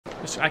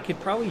I could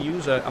probably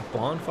use a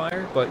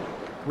bonfire, but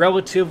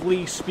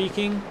relatively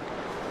speaking,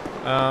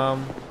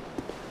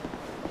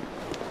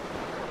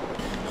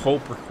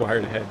 hope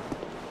required ahead.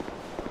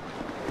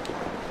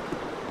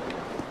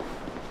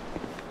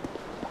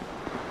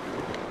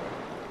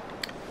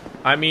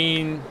 I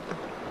mean,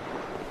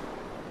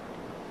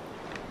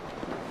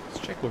 let's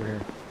check over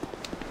here.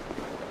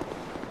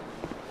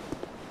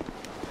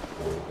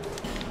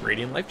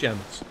 Radiant life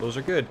gems. Those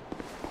are good.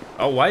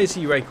 Oh, why is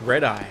he like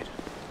red-eyed?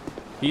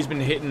 He's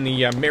been hitting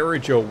the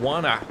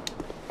marijuana.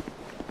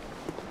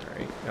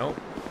 Alright, nope.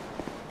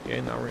 Okay,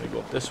 now we're gonna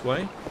go up this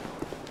way.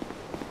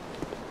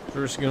 So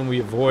we're just gonna be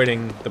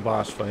avoiding the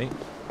boss fight.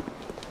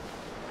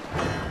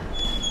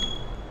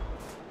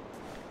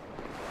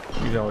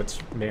 You know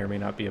it may or may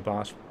not be a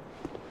boss.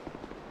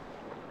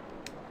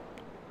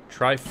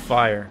 Try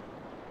fire.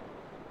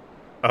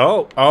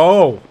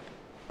 Oh!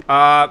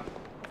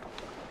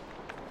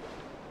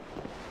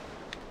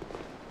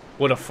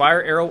 Would a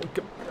fire arrow...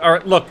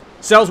 Alright, look.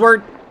 Sales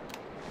word.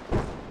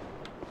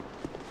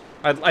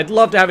 I'd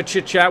love to have a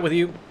chit-chat with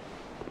you.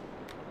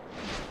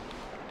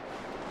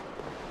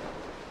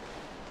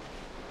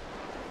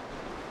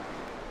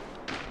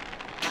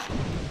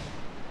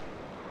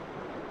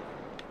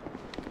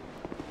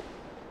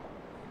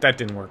 That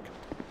didn't work.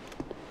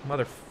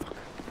 Motherfucker.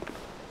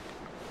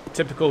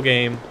 Typical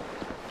game.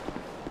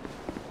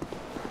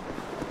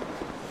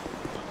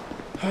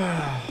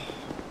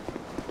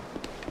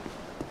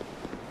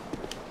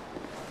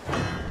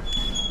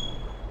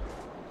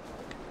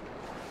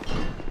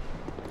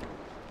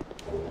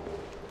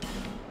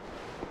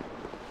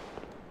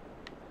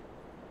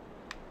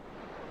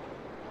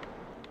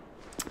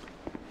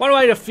 Why do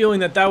I have a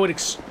feeling that that would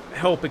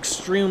help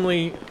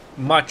extremely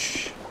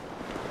much?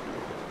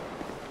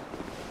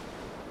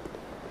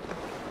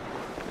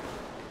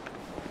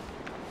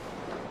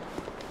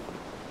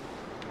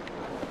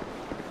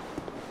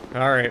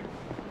 All right.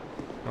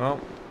 Well,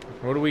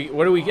 what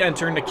do we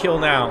entering to kill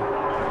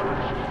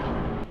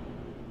now?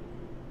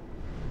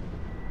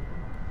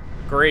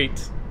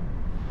 Great.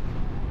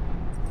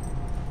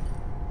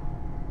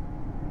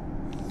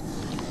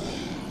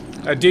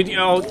 Did you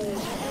know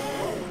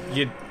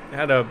you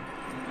had a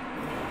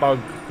bug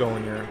go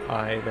in your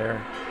eye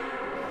there?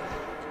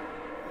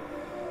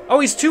 Oh,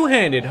 he's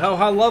two-handed.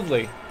 How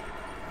lovely.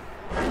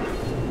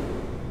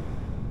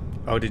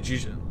 Oh, did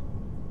you?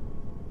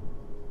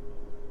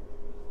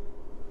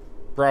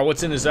 Bro,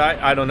 what's in his eye?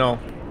 I don't know.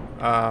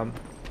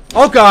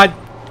 Oh God!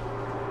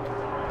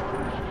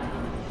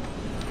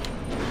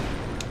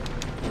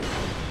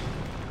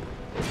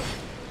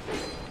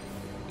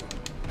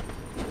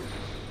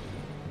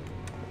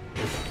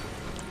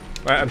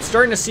 I'm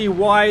starting to see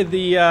why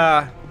the,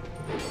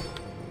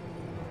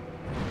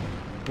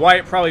 why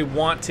it probably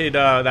wanted,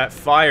 that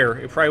fire.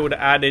 It probably would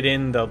have added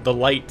in the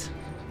light,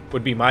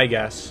 would be my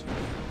guess.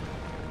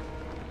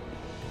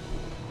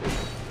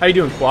 How you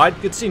doing,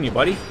 Quad? Good seeing you,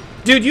 buddy.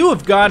 Dude, you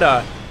have got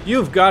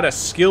a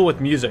skill with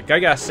music. I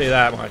gotta say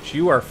that much.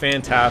 You are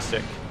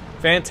fantastic.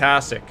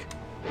 Fantastic.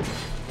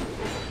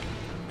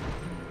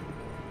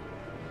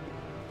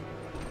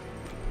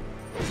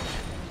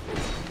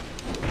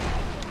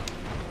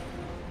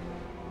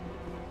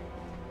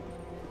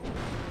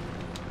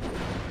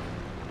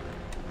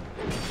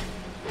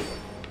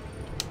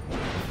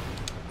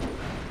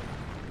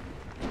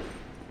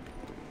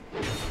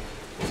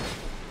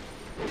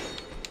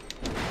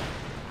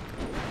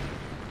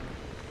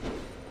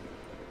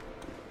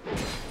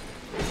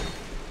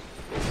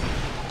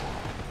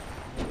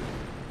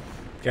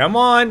 Come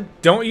on,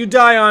 don't you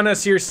die on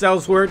us here,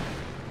 Sellsword.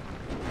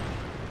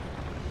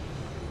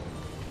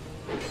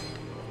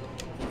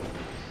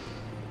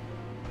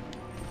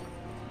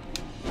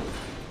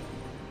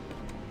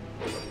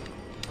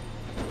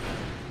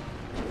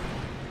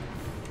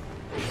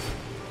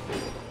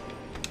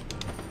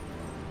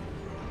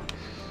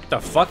 The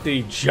fuck, did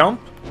he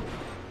jump?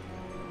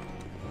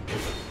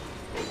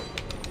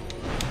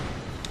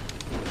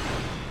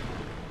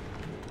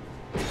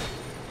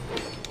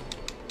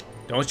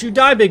 Don't you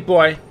die, big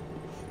boy.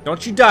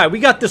 Don't you die. We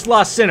got this,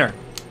 lost sinner.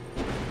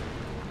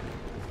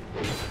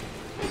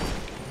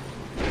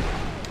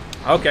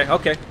 Okay,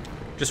 okay.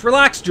 Just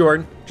relax,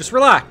 Jordan. Just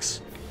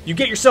relax. You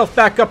get yourself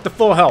back up to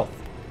full health.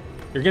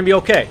 You're gonna be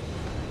okay.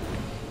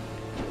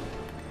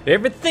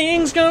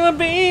 Everything's gonna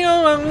be...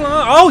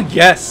 Oh,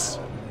 yes!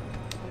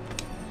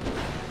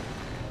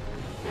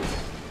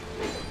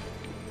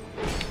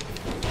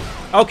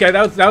 Okay,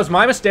 that was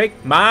my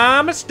mistake.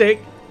 My mistake.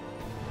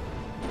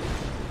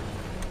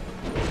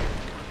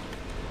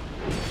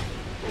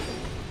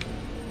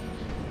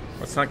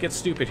 Let's not get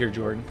stupid here,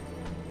 Jordan.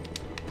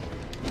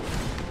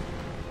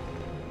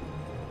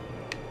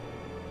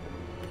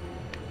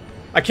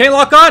 I can't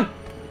lock on!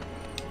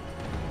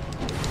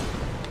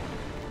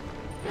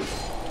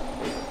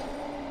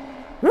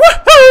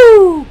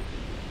 Woohoo!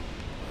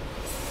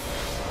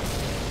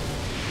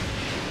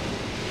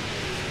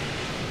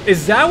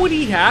 Is that what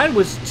he had?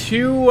 Was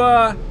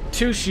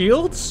two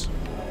shields?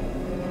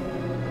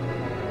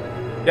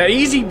 Yeah,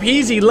 easy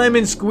peasy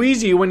lemon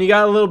squeezy when you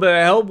got a little bit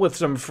of help with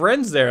some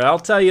friends there. I'll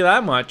tell you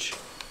that much.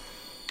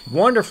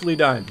 Wonderfully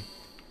done.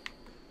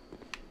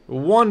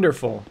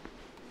 Wonderful.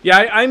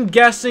 Yeah, I'm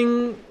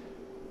guessing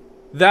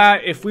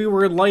that if we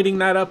were lighting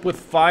that up with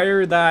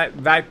fire,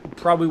 that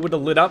probably would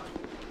have lit up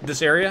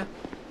this area.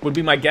 Would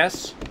be my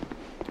guess.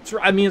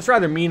 I mean, it's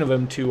rather mean of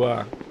him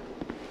to,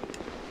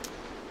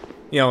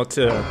 you know,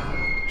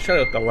 to shut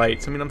out the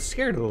lights. I mean, I'm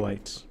scared of the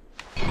lights.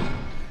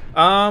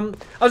 As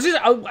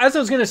I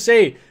was gonna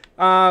say,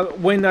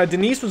 when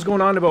Denise was going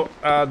on about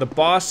the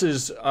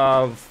bosses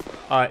of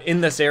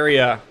in this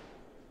area,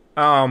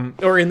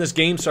 or in this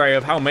game, sorry,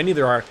 of how many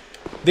there are,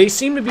 they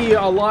seem to be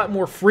a lot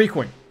more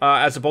frequent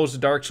as opposed to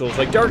Dark Souls.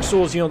 Like Dark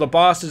Souls, you know, the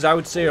bosses I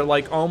would say are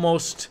like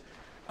almost,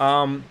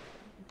 you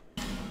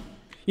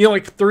know,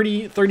 like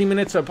 30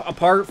 minutes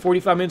apart,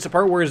 45 minutes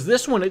apart. Whereas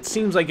this one, it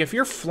seems like if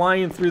you're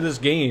flying through this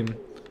game,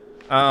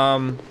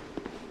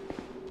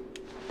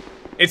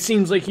 it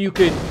seems like you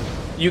could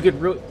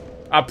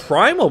a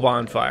primal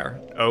bonfire.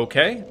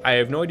 Okay, I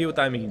have no idea what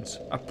that means.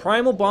 A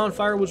primal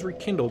bonfire was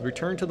rekindled.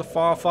 Return to the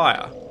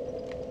fire.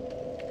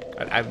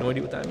 I have no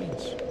idea what that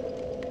means.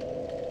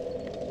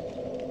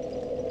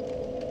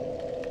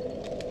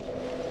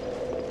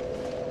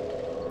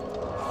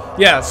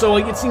 Yeah, so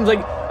like it seems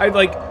like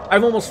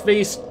I've almost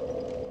faced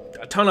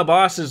a ton of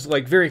bosses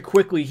like very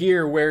quickly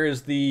here,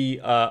 whereas the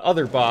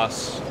other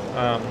boss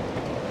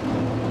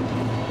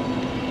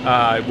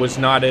was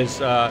not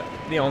as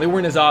you know, they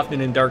weren't as often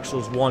in Dark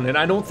Souls 1, and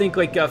I don't think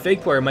like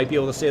Fake Player might be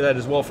able to say that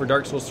as well for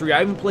Dark Souls 3. I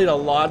haven't played a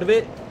lot of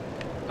it.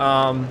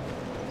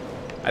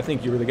 I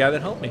think you were the guy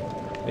that helped me,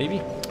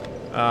 maybe.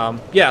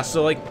 Yeah,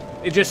 so like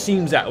it just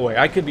seems that way.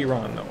 I could be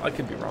wrong though. I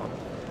could be wrong.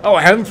 Oh,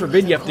 heaven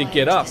forbid you have to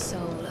get up.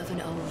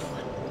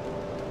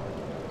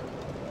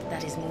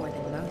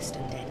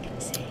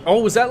 Oh,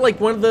 was that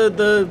like one of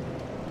the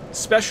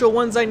special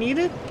ones I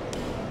needed?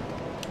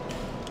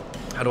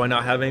 How do I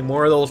not have any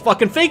more of those?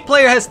 Fucking Fake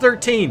Player has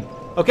 13.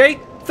 Okay?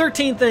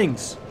 13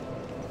 things.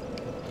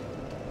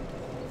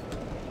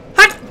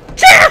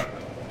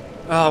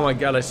 Oh my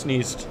god, I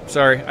sneezed.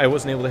 Sorry, I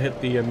wasn't able to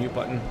hit the mute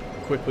button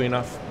quickly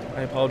enough.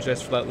 I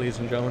apologize for that, ladies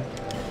and gentlemen.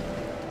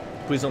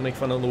 Please don't make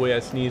fun of the way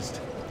I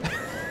sneezed.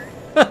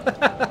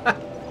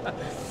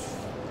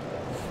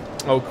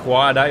 Oh,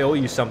 Quad, I owe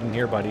you something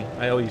here, buddy.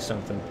 I owe you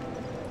something.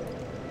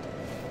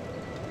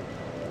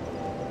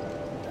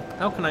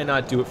 How can I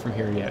not do it from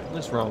here yet?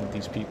 What's wrong with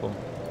these people?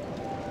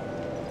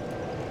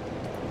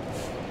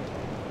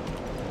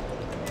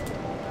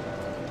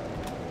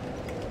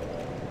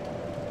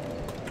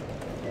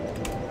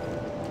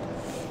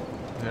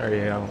 There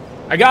you go.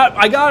 I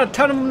got a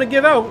ton of them to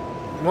give out.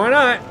 Why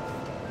not?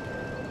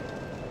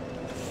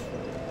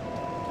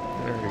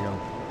 There we go.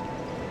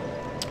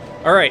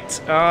 All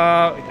right.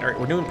 All right.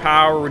 We're doing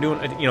power. We're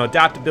doing, you know,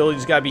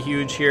 adaptability's got to be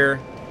huge here.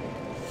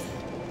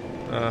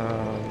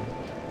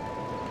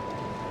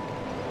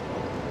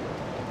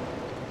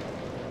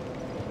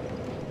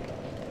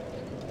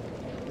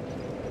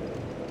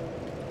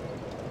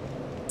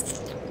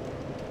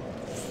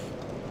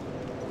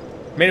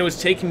 Man, it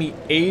was taking me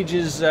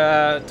ages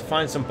to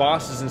find some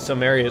bosses in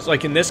some areas.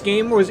 Like in this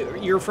game, was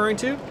it you're referring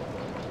to?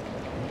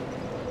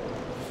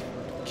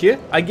 Kid,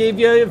 I gave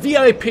you a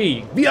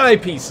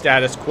VIP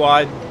status,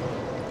 Quad.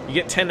 You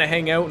get 10 to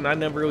hang out, and I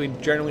never really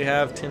generally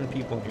have 10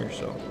 people in here,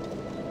 so.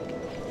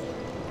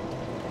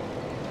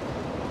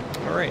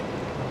 All right,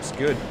 that's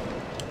good.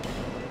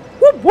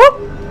 Whoop whoop.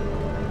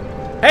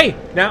 Hey,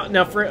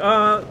 now for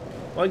well,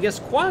 I guess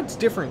Quad's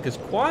different because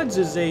Quads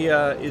is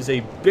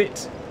a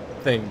bit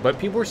thing, but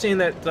people were saying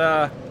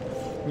that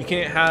you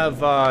can't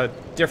have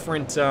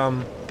different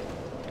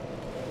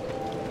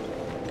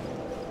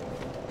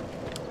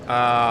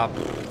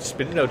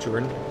spit it out,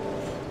 Jordan.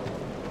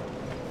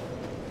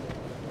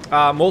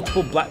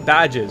 Multiple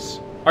badges.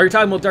 Are you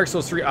talking about Dark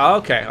Souls 3? Oh,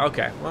 okay.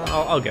 Well,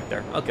 I'll get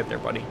there. I'll get there,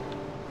 buddy.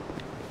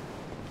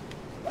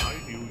 I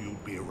knew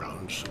you'd be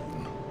around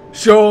soon.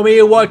 Show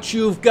me what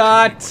you've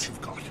got.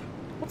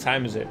 What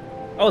time is it?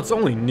 Oh, it's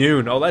only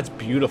noon. Oh, that's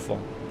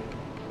beautiful.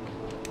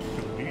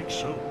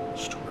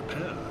 Souls to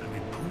repair and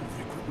improve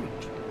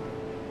equipment.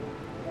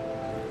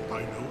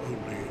 I know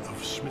only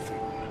of smithing,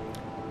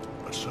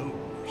 but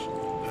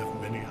souls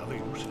have many other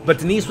uses. But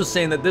Denise was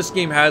saying that this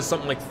game has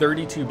something like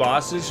 32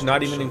 bosses,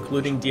 not even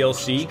including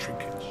DLC.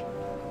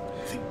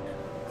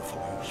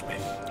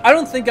 I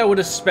don't think I would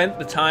have spent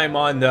the time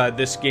on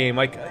this game.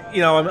 Like, you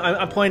know,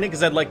 I'm playing it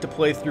because I'd like to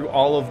play through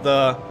all of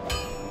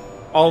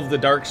the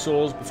Dark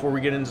Souls before we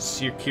get into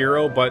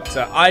Sekiro, but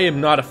I am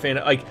not a fan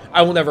of, like,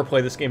 I will never play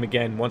this game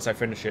again once I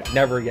finish it.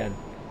 Never again.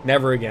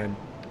 Never again.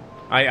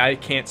 I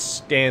can't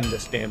stand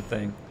this damn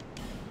thing.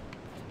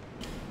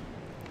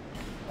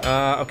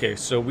 Okay,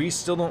 so we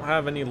still don't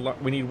have any,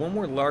 we need one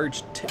more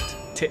large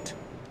tit.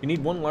 We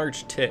need one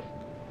large tit.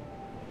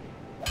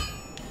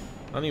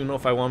 I don't even know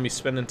if I want to be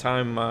spending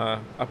time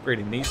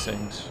upgrading these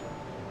things.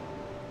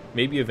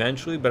 Maybe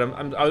eventually, but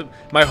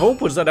my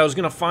hope was that I was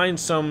gonna find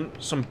some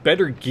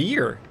better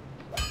gear.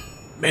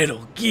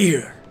 Metal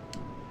Gear.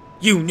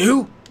 You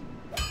knew?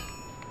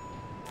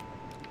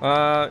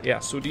 Yeah,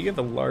 so do you have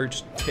a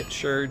large pit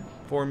shard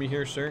for me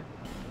here, sir?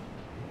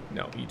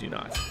 No, you do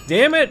not.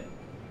 Damn it!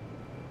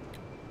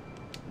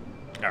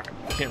 Alright,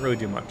 can't really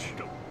do much.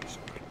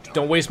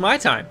 Don't waste my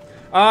time.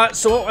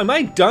 So am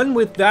I done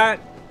with that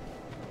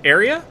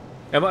area?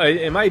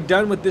 Am I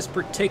done with this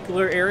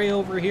particular area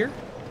over here?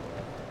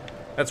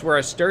 That's where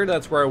I started,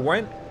 that's where I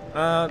went.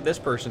 This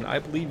person, I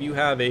believe you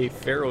have a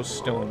Pharaoh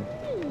stone.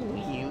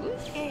 You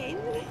can.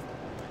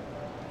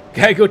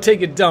 Gotta go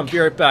take a dump. Be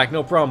right back.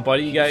 No problem,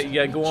 buddy. You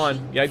gotta go on.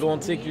 You gotta go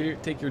and take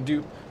your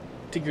dupe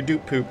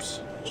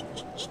poops.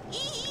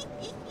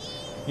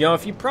 You know,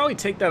 if you probably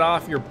take that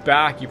off your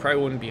back, you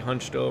probably wouldn't be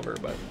hunched over.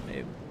 But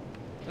maybe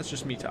that's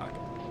just me talking.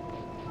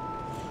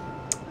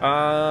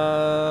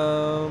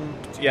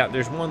 Yeah,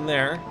 there's one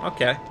there.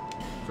 Okay,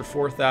 for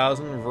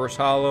 4,000. Reverse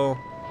hollow,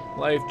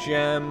 life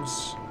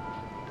gems.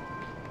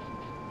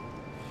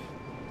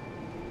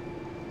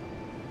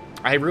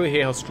 I really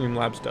hate how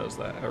Streamlabs does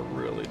that. I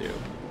really do.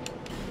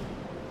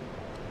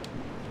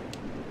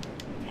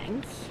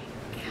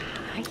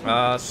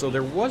 So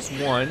there was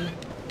one.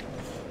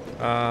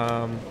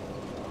 I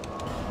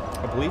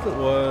believe it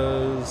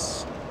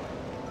was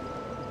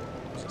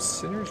it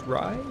Sinner's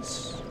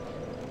Rise?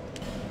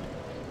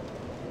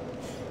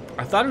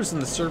 I thought it was in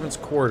the servants'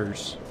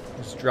 quarters.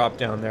 Just drop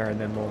down there, and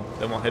then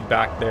we'll head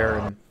back there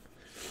and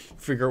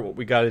figure out what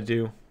we got to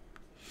do.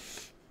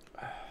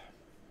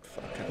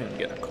 Fuck, I think I'm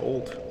getting a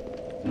cold.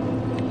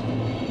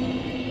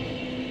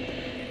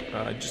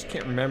 I just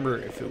can't remember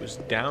if it was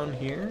down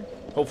here.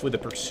 Hopefully the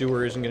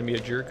pursuer isn't going to be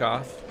a jerk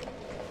off.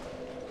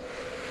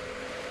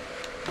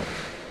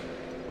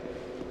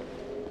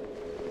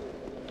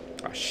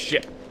 Ah,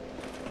 shit.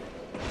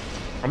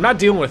 I'm not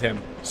dealing with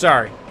him.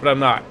 Sorry, but I'm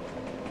not.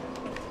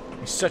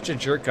 He's such a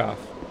jerk off.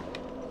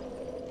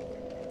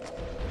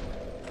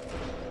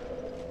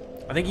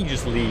 I think he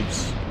just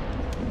leaves.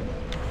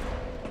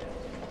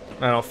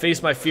 I don't know,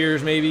 face my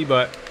fears maybe,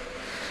 but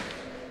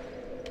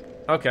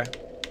okay.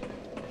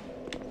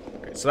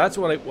 So that's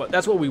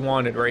what we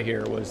wanted right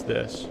here, was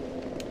this.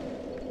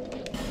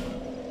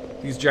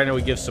 These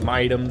generally give some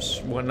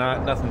items,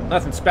 whatnot.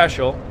 Nothing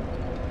special.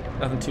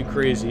 Nothing too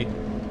crazy.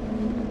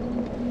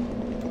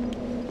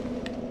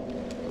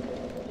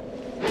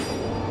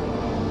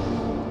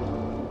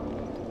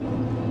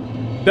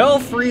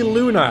 Belfry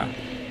Luna.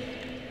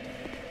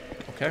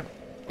 Okay.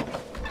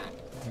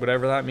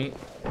 Whatever that means.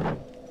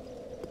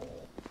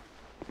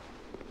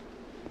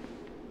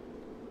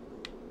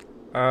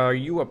 Are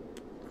you a...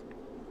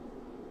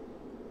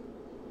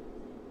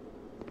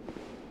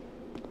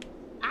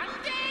 I'm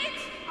dead!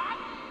 I'm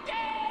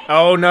dead!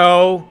 Oh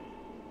no!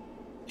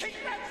 He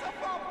wraps up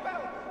our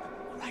belt!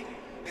 Right.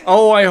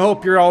 Oh, I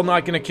hope you're all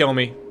not gonna kill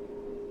me.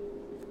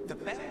 The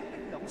belt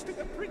belongs to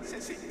the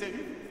princess, it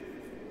do.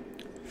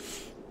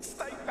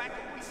 Stay back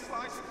and we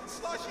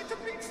slice you to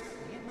bits.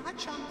 Yeah, my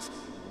chance,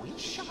 we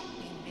shan't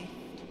be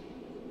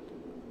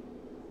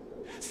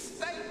left.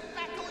 Stay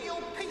back all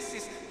your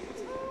pieces.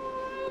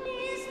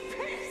 Tiniest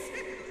pieces.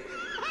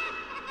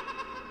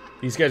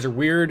 These guys are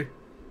weird.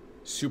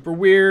 Super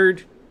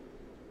weird.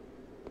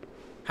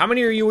 How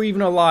many are you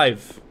even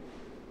alive?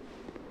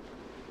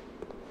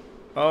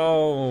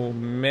 Oh,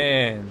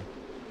 man.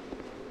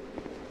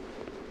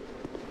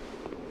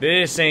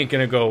 This ain't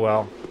gonna go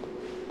well.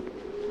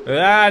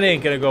 That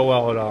ain't gonna go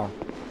well at all.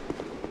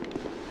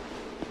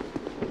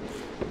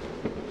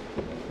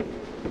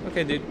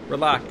 Okay, dude,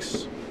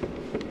 relax.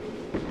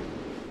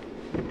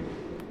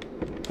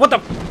 What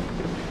the?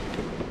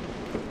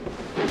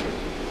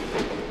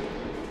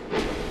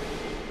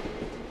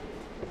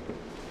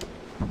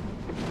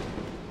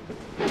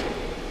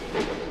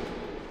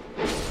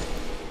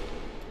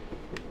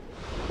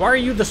 Why are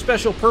you the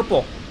special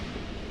purple?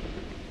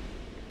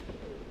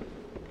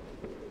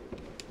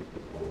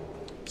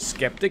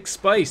 Skeptic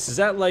Spice. Is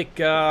that like,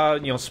 you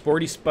know,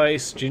 Sporty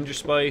Spice, Ginger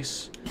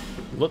Spice?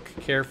 Look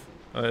carefully.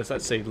 Does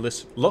that say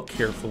look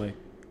carefully?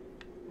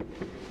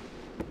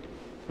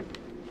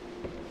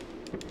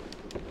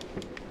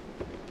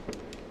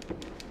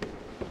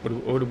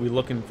 What are we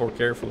looking for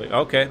carefully?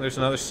 Okay, there's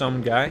another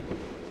some guy.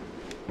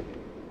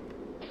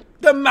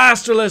 The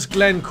Masterless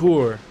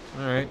Glencour.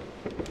 Alright.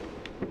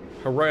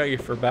 Hooray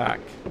for back.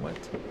 What?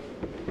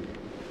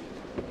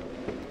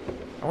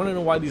 I want to know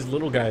why these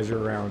little guys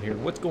are around here.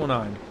 What's going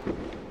on?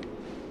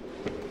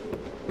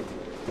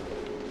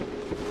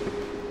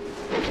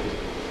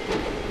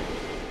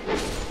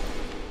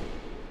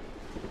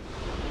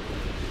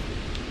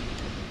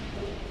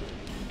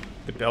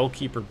 The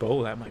Bellkeeper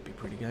bow, that might be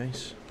pretty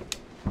nice.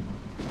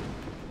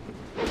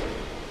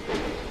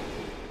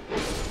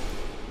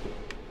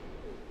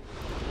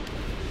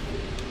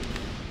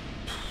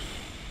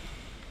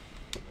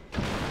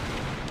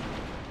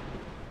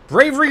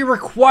 Bravery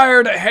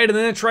required ahead, and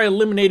then try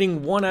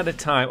eliminating one at a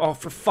time. Oh,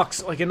 for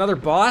fuck's... like another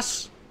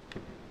boss?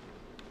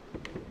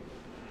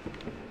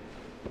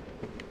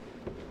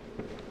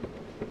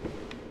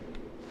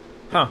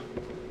 Huh.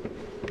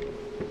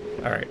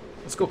 Alright,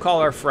 let's go call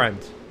our friend.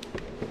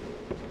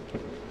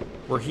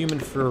 We're human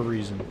for a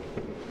reason.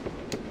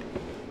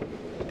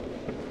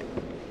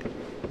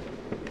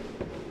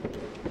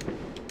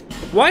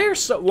 Why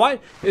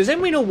does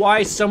anybody know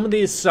why some of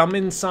these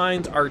summon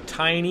signs are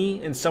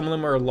tiny and some of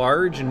them are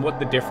large, and what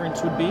the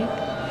difference would be?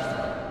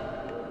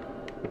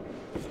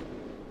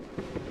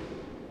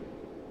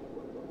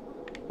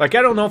 Like,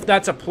 I don't know if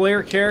that's a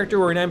player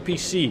character or an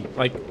NPC.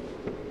 Like,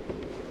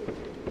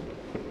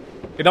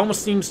 it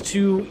almost seems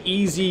too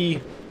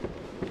easy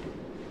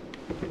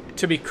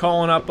to be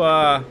calling up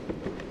an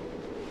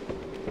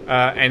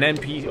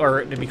NPC,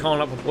 or to be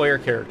calling up a player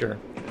character.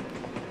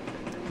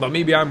 But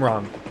maybe I'm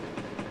wrong.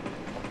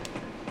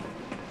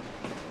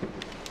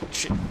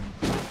 Shit.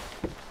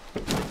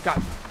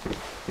 God.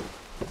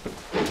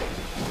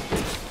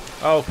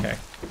 Okay.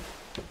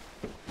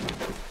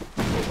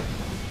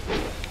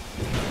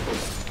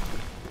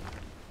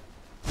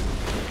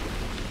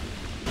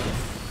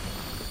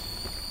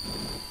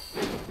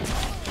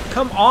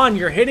 Come on,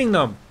 you're hitting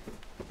them.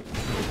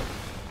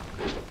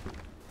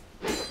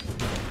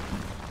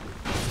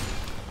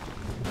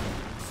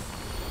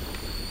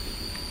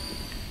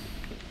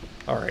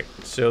 Alright,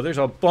 so there's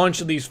a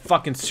bunch of these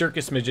fucking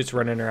circus midgets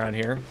running around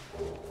here.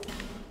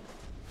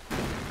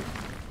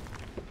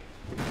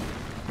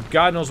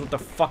 God knows what the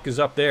fuck is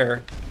up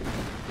there.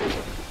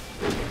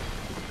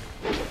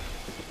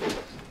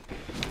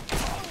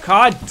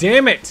 God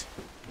damn it!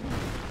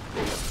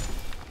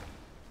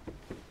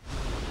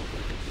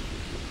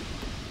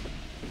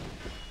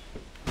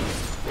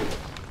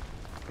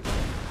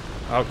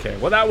 Okay,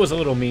 well that was a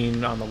little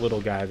mean on the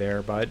little guy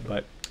there, bud,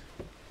 but...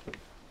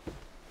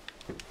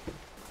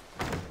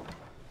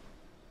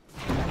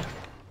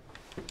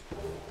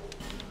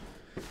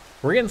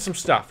 We're getting some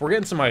stuff. We're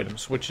getting some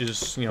items, which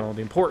is, you know,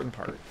 the important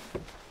part.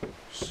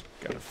 Just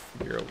gotta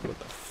figure out what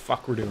the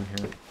fuck we're doing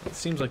here. It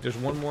seems like there's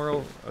one more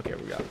over... Okay,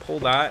 we gotta pull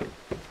that.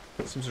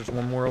 It seems there's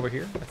one more over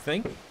here, I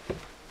think.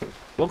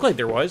 Looked like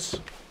there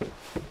was.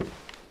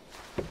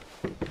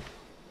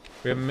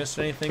 We haven't missed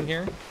anything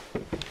here?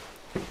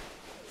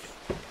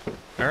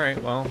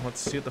 Alright, well, let's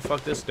see what the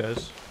fuck this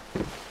does.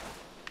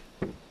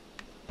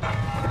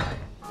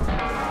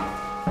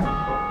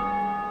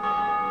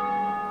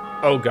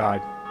 Oh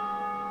god.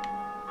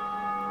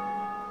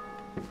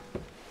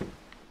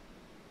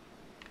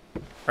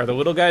 Are the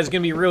little guys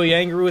gonna be really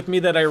angry with me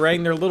that I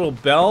rang their little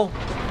bell?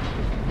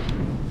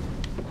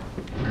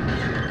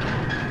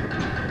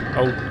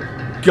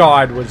 Oh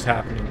god, what's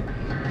happening?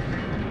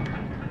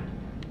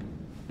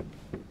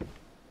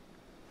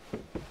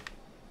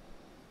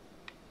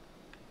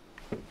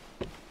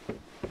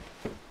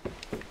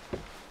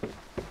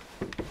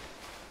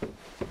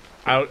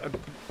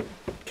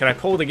 Can I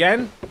pull it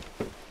again?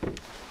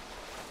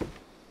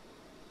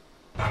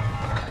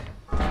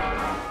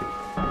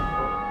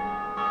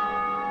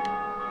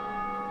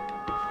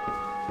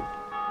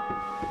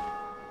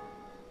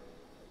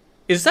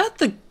 Is that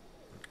the...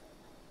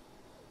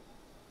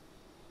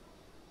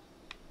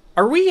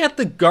 Are we at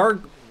the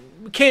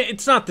Can't...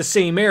 It's not the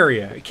same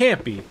area. It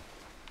can't be.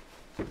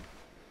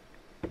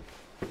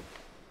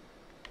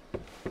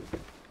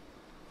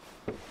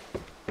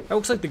 That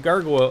looks like the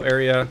gargoyle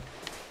area.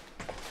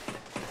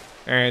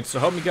 Alright, so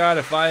help me God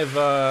if I've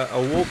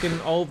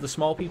awoken all of the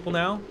small people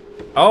now.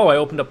 Oh, I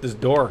opened up this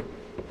door.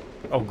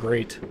 Oh,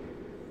 great.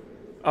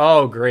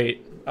 Oh,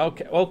 great.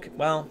 Okay, okay,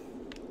 well...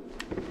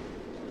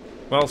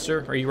 Well,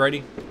 sir, are you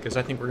ready? Because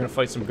I think we're gonna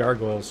fight some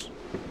gargoyles.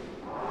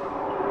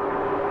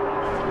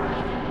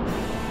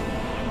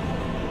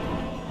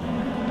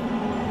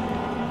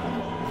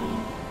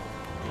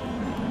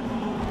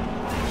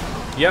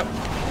 Yep.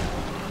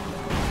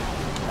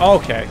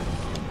 Okay.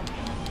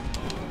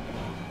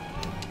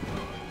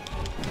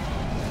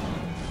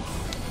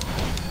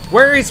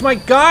 Where is my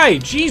guy?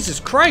 Jesus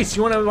Christ,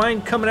 you wanna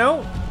mind coming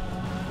out?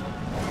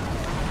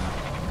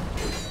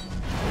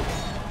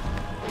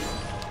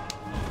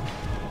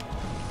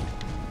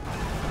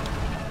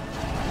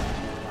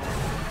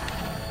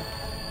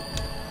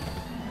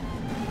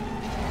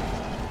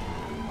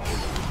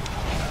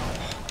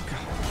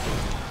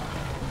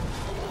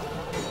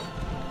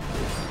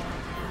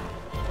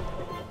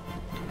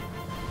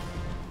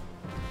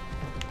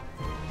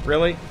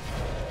 Really?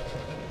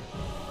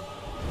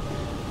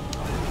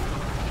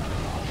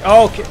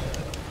 Okay.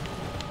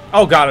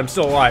 Oh god, I'm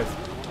still alive.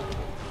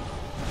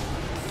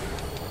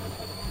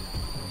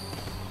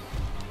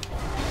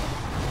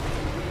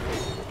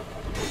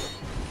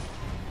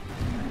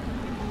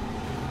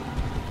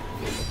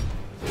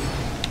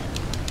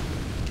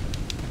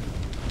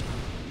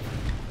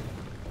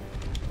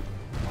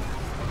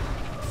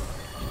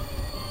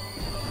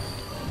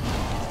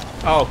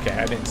 Okay,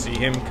 I didn't see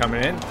him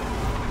coming in.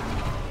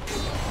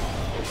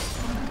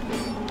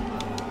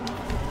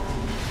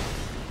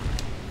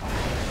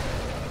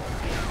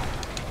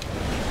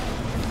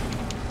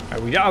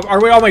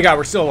 Are we? Oh my god,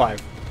 we're still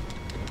alive.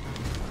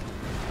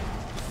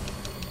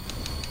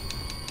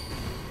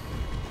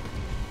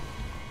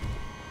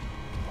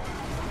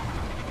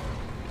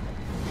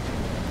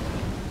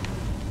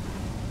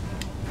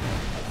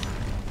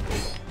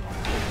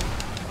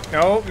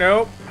 Nope,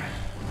 nope.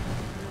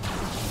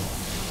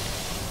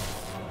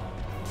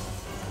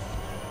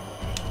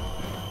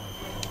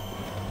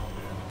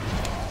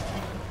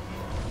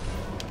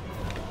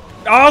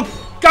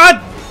 Oh,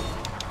 God!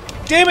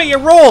 Damn it, you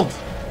rolled!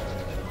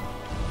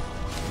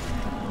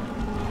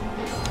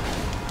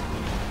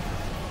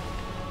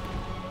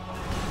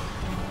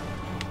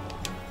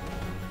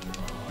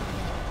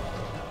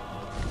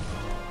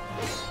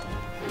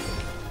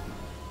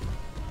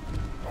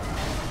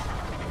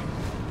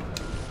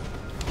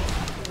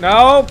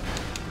 No!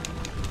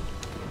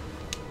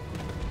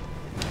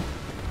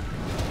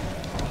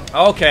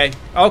 Okay,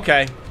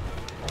 okay.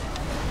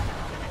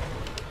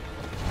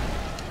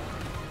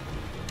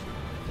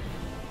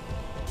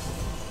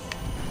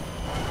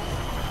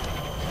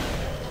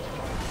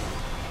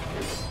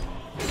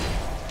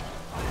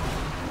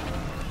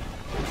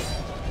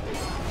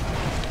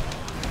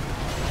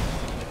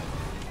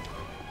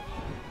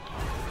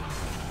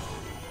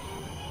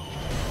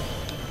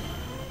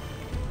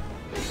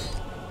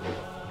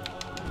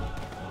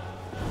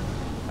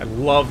 I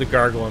love the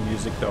gargoyle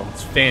music, though.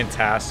 It's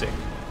fantastic.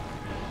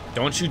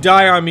 Don't you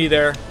die on me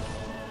there.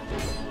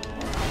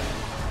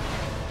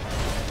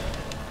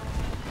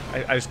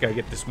 I just gotta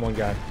get this one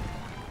guy.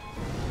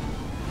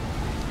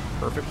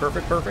 Perfect,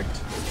 perfect, perfect.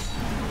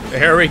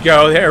 There we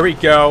go, there we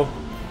go.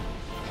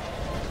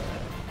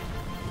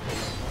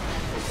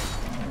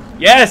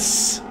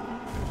 Yes!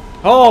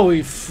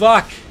 Holy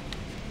fuck.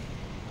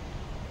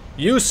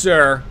 You,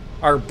 sir,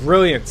 are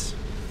brilliant.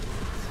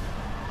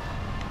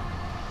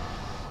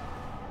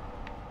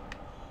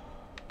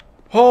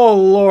 Oh,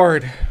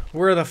 Lord.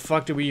 Where the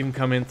fuck did we even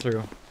come in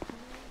through?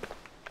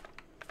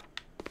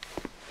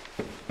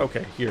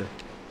 Okay, here.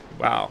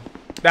 Wow.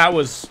 That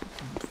was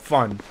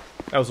fun.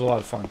 That was a lot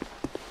of fun.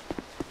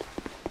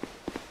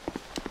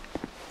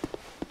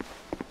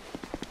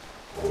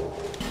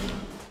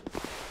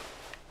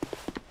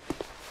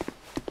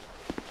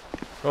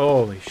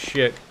 Holy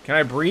shit. Can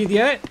I breathe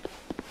yet?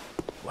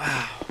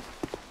 Wow.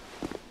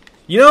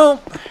 You know,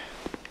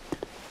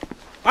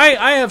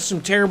 I have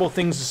some terrible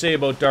things to say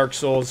about Dark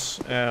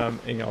Souls,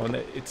 you know, and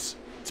it's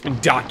been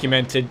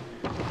documented,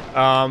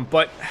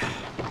 but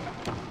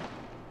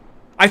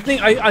I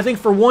think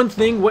for one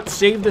thing, what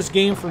saved this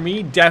game for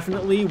me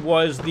definitely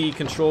was the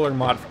controller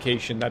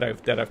modification that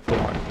I've put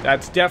on.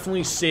 That's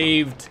definitely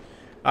saved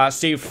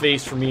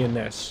face for me in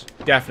this,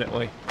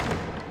 definitely.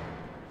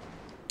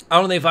 I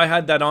don't know if I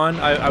had that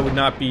on, I would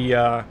not be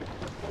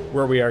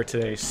where we are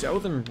today.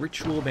 Southern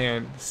Ritual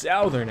Band,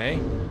 Southern, eh?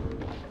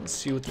 Let's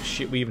see what the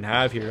shit we even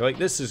have here. Like,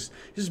 this is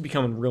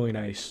becoming really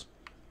nice.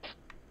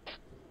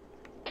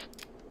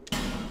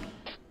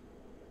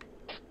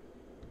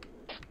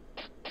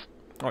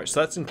 Alright,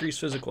 so that's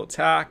increased physical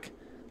attack,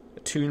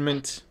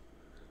 attunement,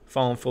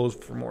 fallen foes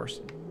for more.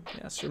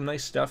 Yeah, some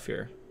nice stuff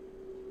here.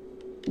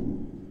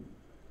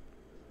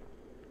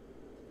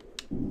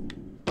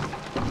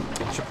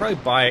 Should probably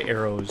buy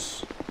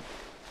arrows.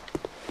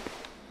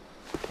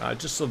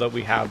 Just so that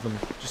we have them,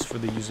 just for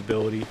the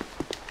usability.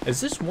 Is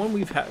this one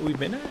we've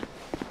been at?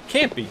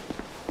 Can't be.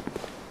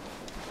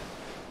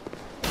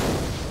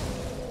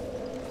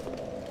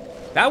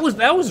 That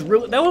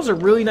was a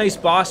really nice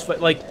boss fight.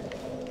 Like,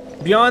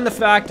 beyond the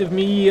fact of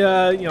me, you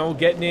know,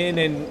 getting in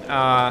and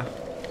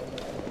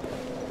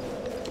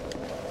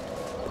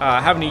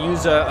having to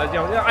use you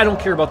know, I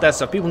don't care about that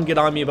stuff. People can get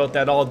on me about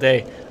that all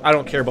day. I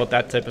don't care about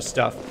that type of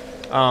stuff.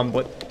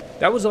 But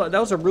that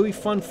was a really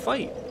fun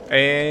fight.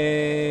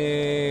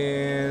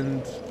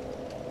 And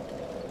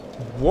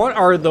what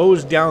are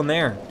those down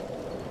there?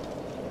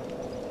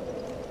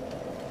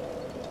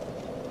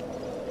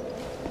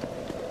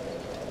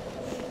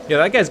 Yeah,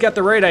 that guy's got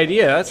the right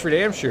idea. That's for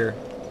damn sure.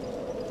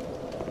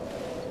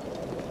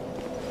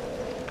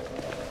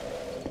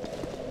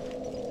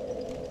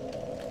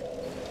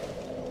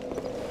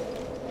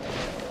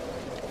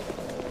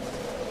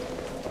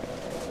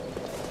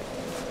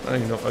 I don't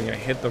even know if I'm gonna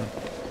hit them.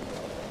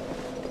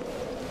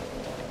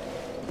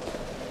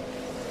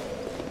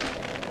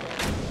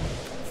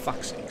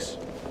 Fuck's sakes.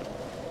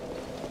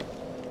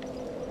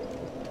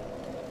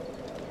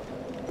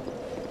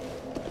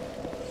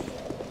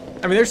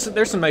 I mean,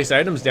 there's some nice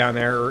items down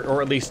there,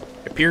 or at least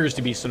appears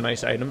to be some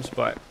nice items,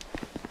 but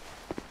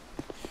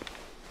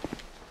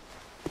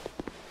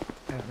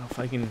I don't know if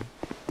I can,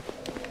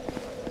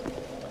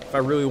 if I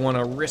really want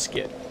to risk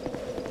it.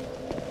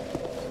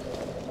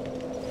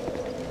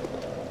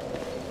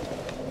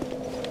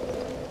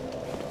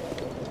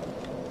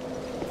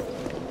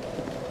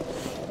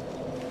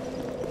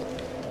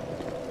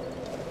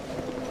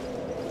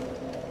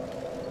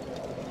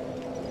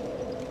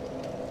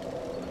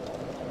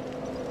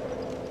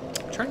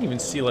 I don't even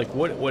see, like,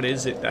 what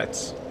is it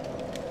that's...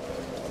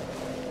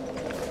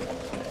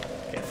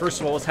 Okay, first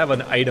of all, let's have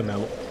an item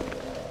out.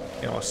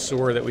 You know, a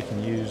sword that we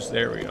can use.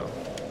 There we go.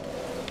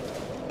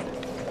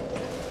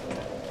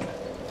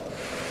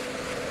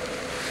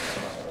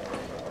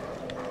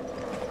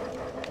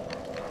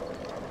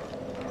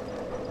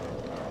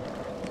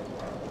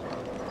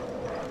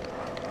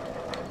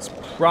 It's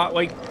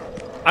like,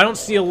 I don't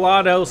see a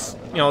lot else.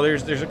 You know,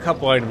 there's a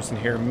couple items in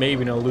here.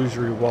 Maybe an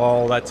illusory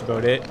wall. That's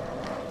about it.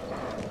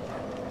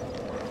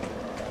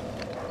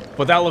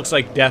 But that looks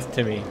like death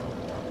to me.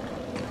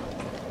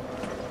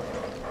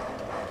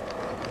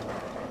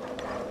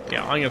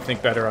 I'm gonna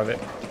think better of it.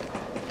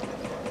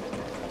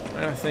 I'm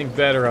gonna think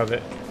better of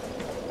it.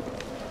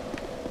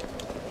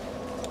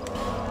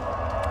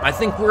 I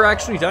think we're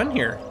actually done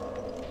here.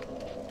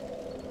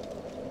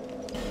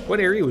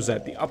 What area was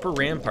that? The upper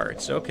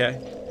ramparts.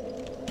 Okay.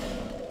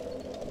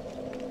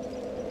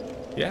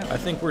 Yeah, I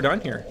think we're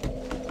done here.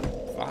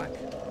 Fuck.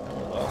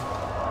 Oh, well.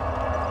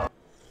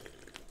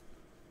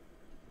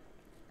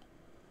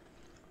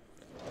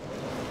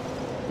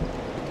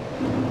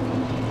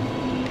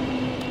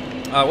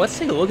 Let's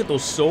take a look at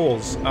those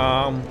souls.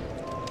 Are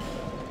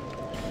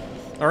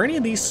any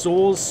of these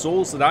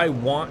souls that I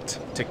want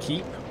to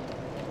keep?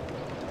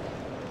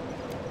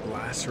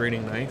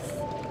 Lacerating knife.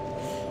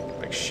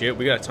 Like shit,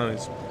 we got a ton of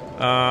these.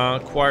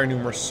 Acquire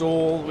numerous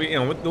souls. You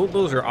know,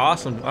 those are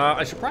awesome.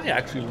 I should probably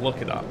actually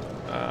look it up.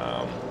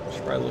 I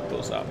should probably look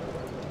those up.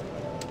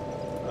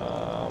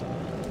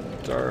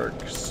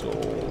 Dark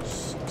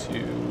Souls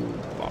 2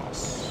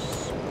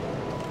 boss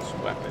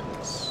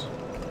weapons.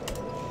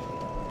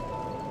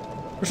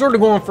 We're sort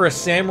of going for a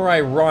samurai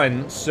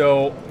run,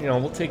 so, you know,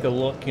 we'll take a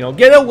look. You know,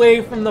 get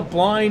away from the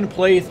blind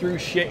playthrough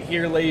shit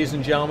here, ladies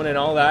and gentlemen, and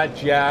all that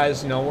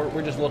jazz. You know,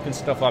 we're just looking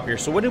stuff up here.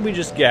 So what did we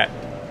just get?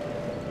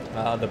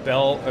 The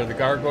bell, or the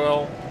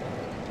gargoyle.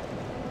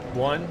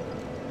 1.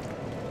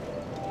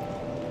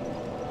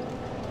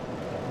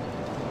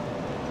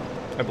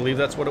 I believe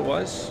that's what it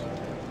was.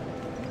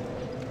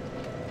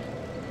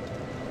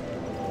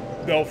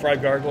 Bell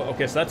fried gargoyle.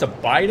 Okay, so that's a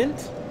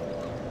bident.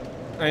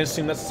 I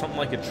assume that's something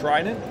like a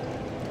trident.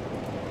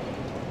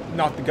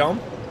 Not the gum.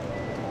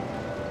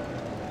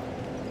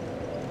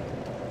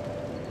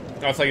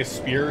 Oh, it's like a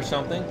spear or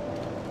something.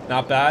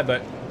 Not bad,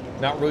 but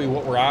not really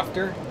what we're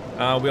after.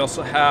 We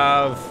also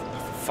have,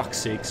 for fuck's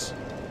sakes,